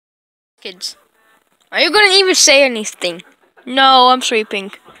Kids, are you gonna even say anything? No, I'm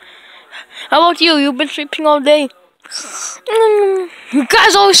sleeping. How about you? You've been sleeping all day. You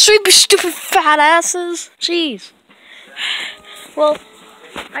guys always sleep, you stupid fat asses. Jeez. Well,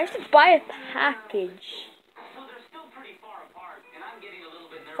 I used to buy a package.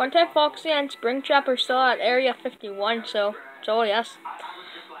 Funtime Foxy and Springtrap are still at Area 51, so yes.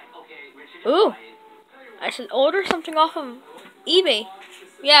 Ooh, I should order something off of eBay.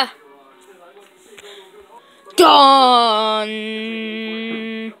 Yeah. Done.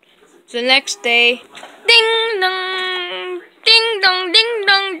 The next day. Ding dong, ding dong, ding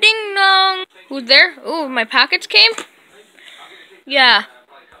dong, ding dong. Who's there? Ooh, my package came. Yeah.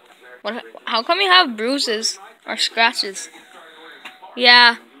 What? How come you have bruises or scratches?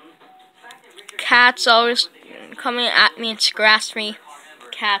 Yeah. Cats always coming at me and scratch me.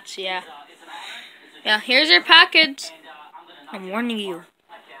 Cats, yeah. Yeah, here's your package. I'm warning you.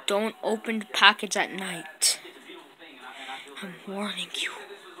 Don't open the package at night. I'm warning you.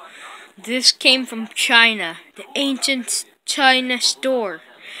 This came from China. The ancient China store.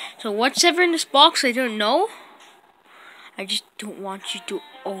 So what's ever in this box, I don't know. I just don't want you to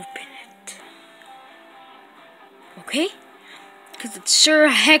open it. Okay? Because it's sure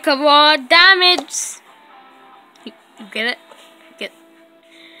a heck of a lot of damage. You get it?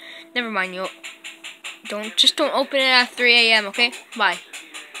 Never mind, you. Just don't open it at 3 a.m., okay? Bye.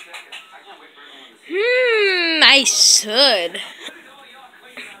 I should.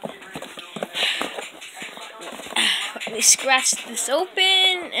 Let me scratch this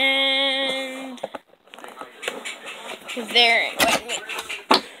open and there.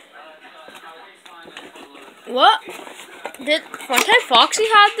 What? Did Funtime Foxy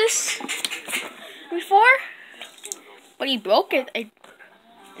have this before? But he broke it.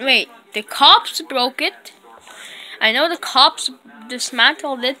 Wait, the cops broke it. I know the cops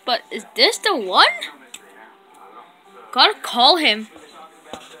dismantled it, but is this the one? Gotta call him.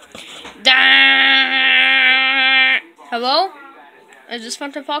 Hello? Is this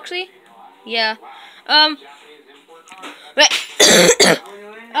Funtime Foxy? Yeah. Wait.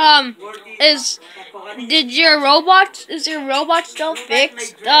 Is your robot still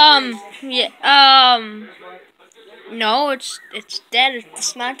fixed? Yeah. No, it's dead. It's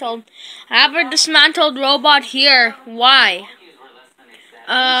dismantled. I have a dismantled robot here. Why?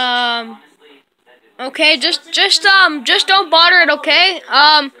 Okay, just don't bother it, okay?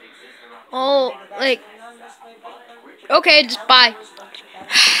 Okay, just bye.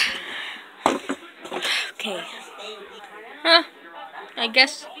 Okay. Huh? I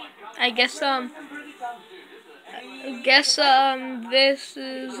guess, this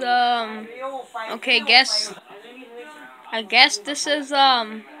is, okay, I guess this is,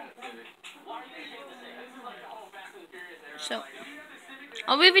 so,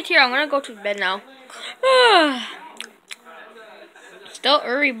 I'll leave it here. I'm gonna go to bed now. Still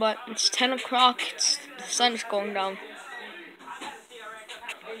early, but it's 10 o'clock. The sun is going down.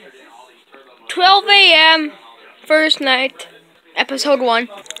 12 a.m. First night, episode 1.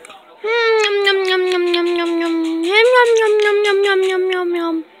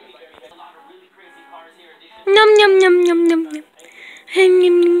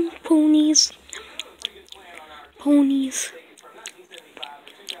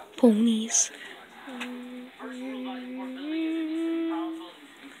 Ponies.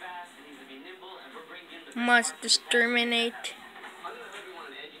 Must exterminate.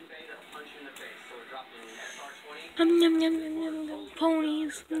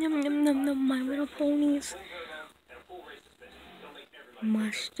 Ponies. My little ponies.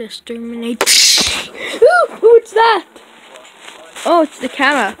 Must exterminate. Ooh, what's that? Oh, it's the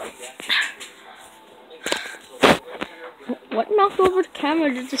camera. What knocked over the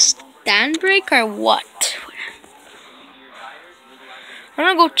camera? Did the stand break or what? I'm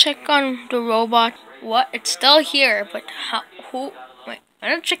gonna go check on the robot. What? It's still here, but wait,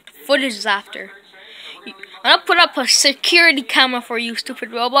 I'm gonna check the footage after. I'm gonna put up a security camera for you,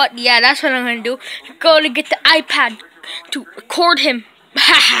 stupid robot. Yeah, that's what I'm gonna do. Go to get the iPad to record him.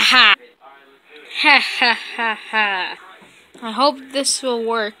 Ha ha ha. Ha ha ha ha. I hope this will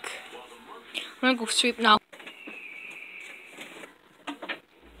work. I'm gonna go sleep now.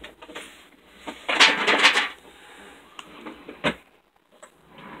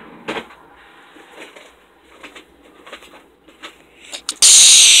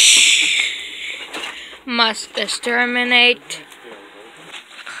 Must exterminate.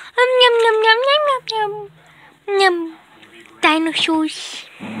 Yum yum yum yum yum yum yum. Dinosaurs.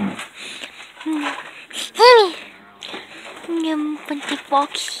 Hey. Yum, Funtime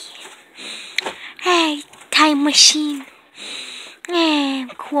Foxy. Hey, time machine.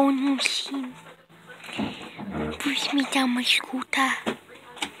 Cool. won't see. Push me down my scooter.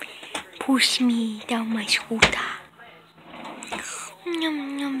 Push me down my scooter.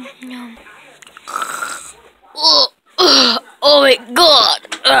 Yum, yum, yum. Oh my god.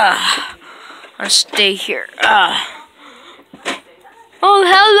 I'll stay here. Oh,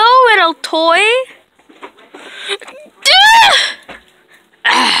 hello, little toy.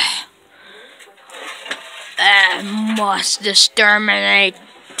 Must exterminate.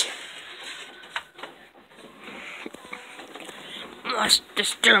 Must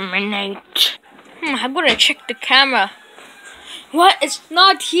exterminate. I'm gonna check the camera. What? It's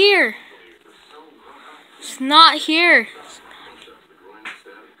not here. It's not here.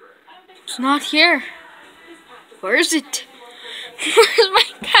 It's not here. Where is it? Where's my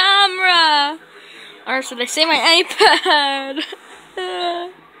camera? Or should I say my iPad?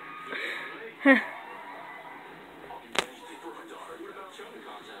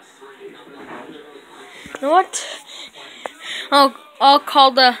 You know what? I'll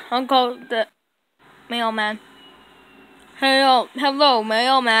call the mailman. Hello,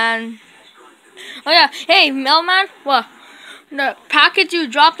 mailman. Oh yeah, hey mailman. What? The package you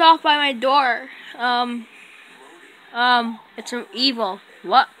dropped off by my door. It's evil.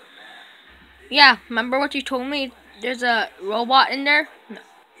 What? Yeah, remember what you told me? There's a robot in there. No,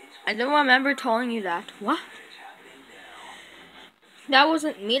 I don't remember telling you that. What? That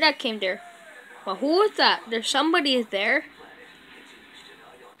wasn't me that came there. Well, who was that? There's somebody there.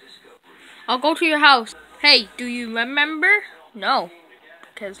 I'll go to your house. Hey, do you remember? No,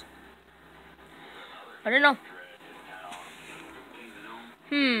 because I don't know.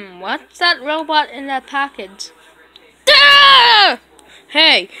 What's that robot in that package? Ah!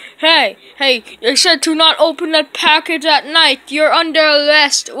 Hey, they said to not open that package at night. You're under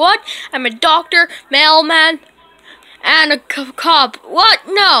arrest. What? I'm a doctor, mailman, and a cop. What?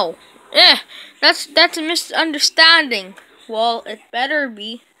 No. That's a misunderstanding. Well, it better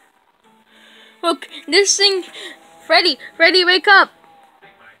be. Look, this thing, Freddy, wake up.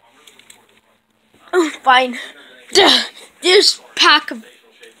 Oh, fine. Just pack of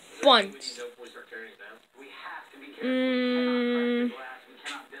buns.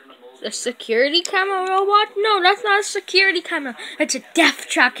 A security camera robot? No, that's not a security camera. It's a death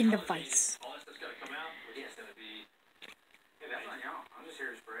tracking device.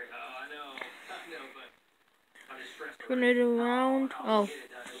 Turn it around. Oh,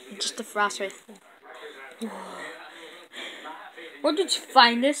 just the frost right there. Where did you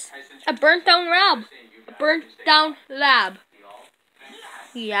find this? A burnt down lab. A burnt down lab.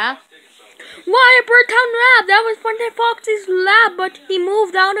 Yeah. Why a burnt down lab? That was Funtime Fox's lab, but he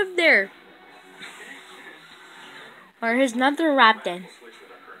moved out of there. Or his another lab then.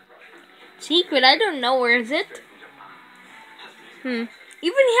 Secret, I don't know, where is it? Even he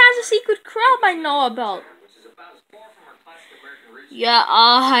has a secret crab I know about. Yeah,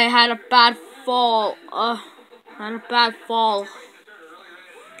 I had a bad fall. I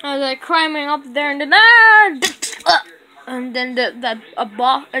was like climbing up there and then a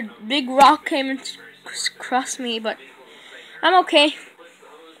big rock came and crushed me, but I'm okay.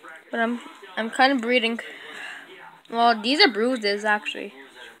 But I'm kind of bleeding. Well, these are bruises actually.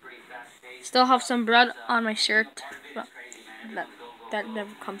 Still have some blood on my shirt, but that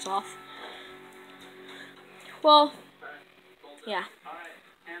never comes off. Well, yeah.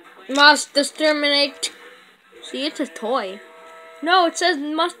 Must exterminate. See, it's a toy. No, it says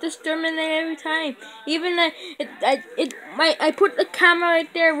must exterminate every time. Even I put the camera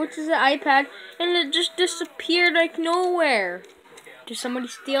right there, which is an iPad, and it just disappeared like nowhere. Did somebody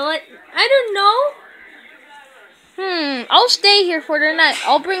steal it? I don't know. I'll stay here for the night.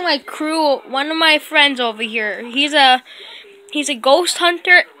 I'll bring my crew. One of my friends over here. He's a ghost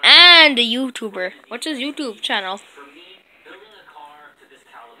hunter and a YouTuber. What's his YouTube channel?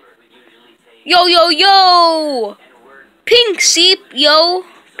 Yo! Pink Seep, yo!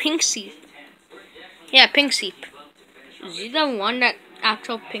 Pink Seep. Yeah, Pink Seep. Is he the one that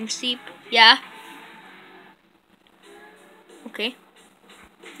actual Pink Seep? Yeah. Okay.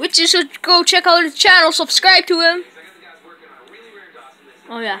 Which you should go check out his channel, subscribe to him.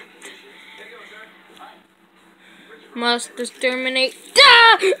 Oh yeah. Must exterminate.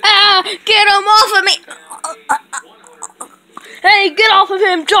 Get him off of me! Hey, get off of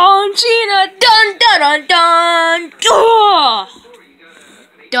him, John Cena! Dun dun dun dun!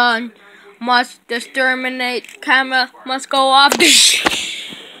 Done. Must exterminate. Camera must go off.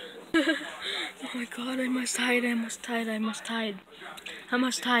 Oh my god, I must hide.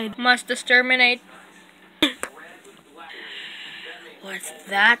 Must exterminate. What's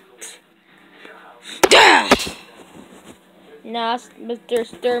that? Nah, Mr.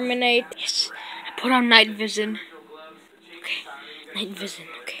 Exterminate. Yes, I put on night vision. Okay, night vision.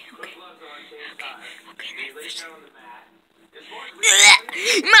 Okay, night vision.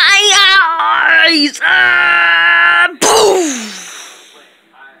 My eyes! Boom!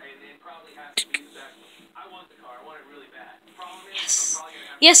 Yes.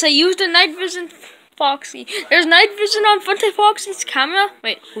 Yes, I used the night vision Foxy. There's night vision on Funte Foxy's camera.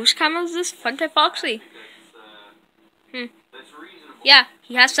 Wait, whose camera is this? Funte Foxy. Yeah,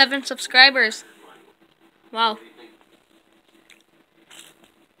 he has 7 subscribers. Wow.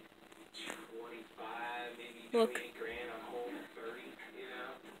 Look.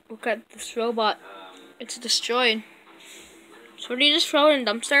 Look at this robot. It's destroyed. So what do you just throw it in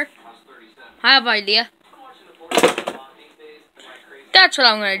the dumpster? I have an idea. That's what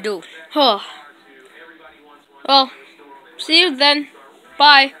I'm gonna do. Oh. Well, see you then.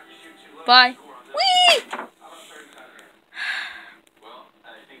 Bye. Bye. Whee!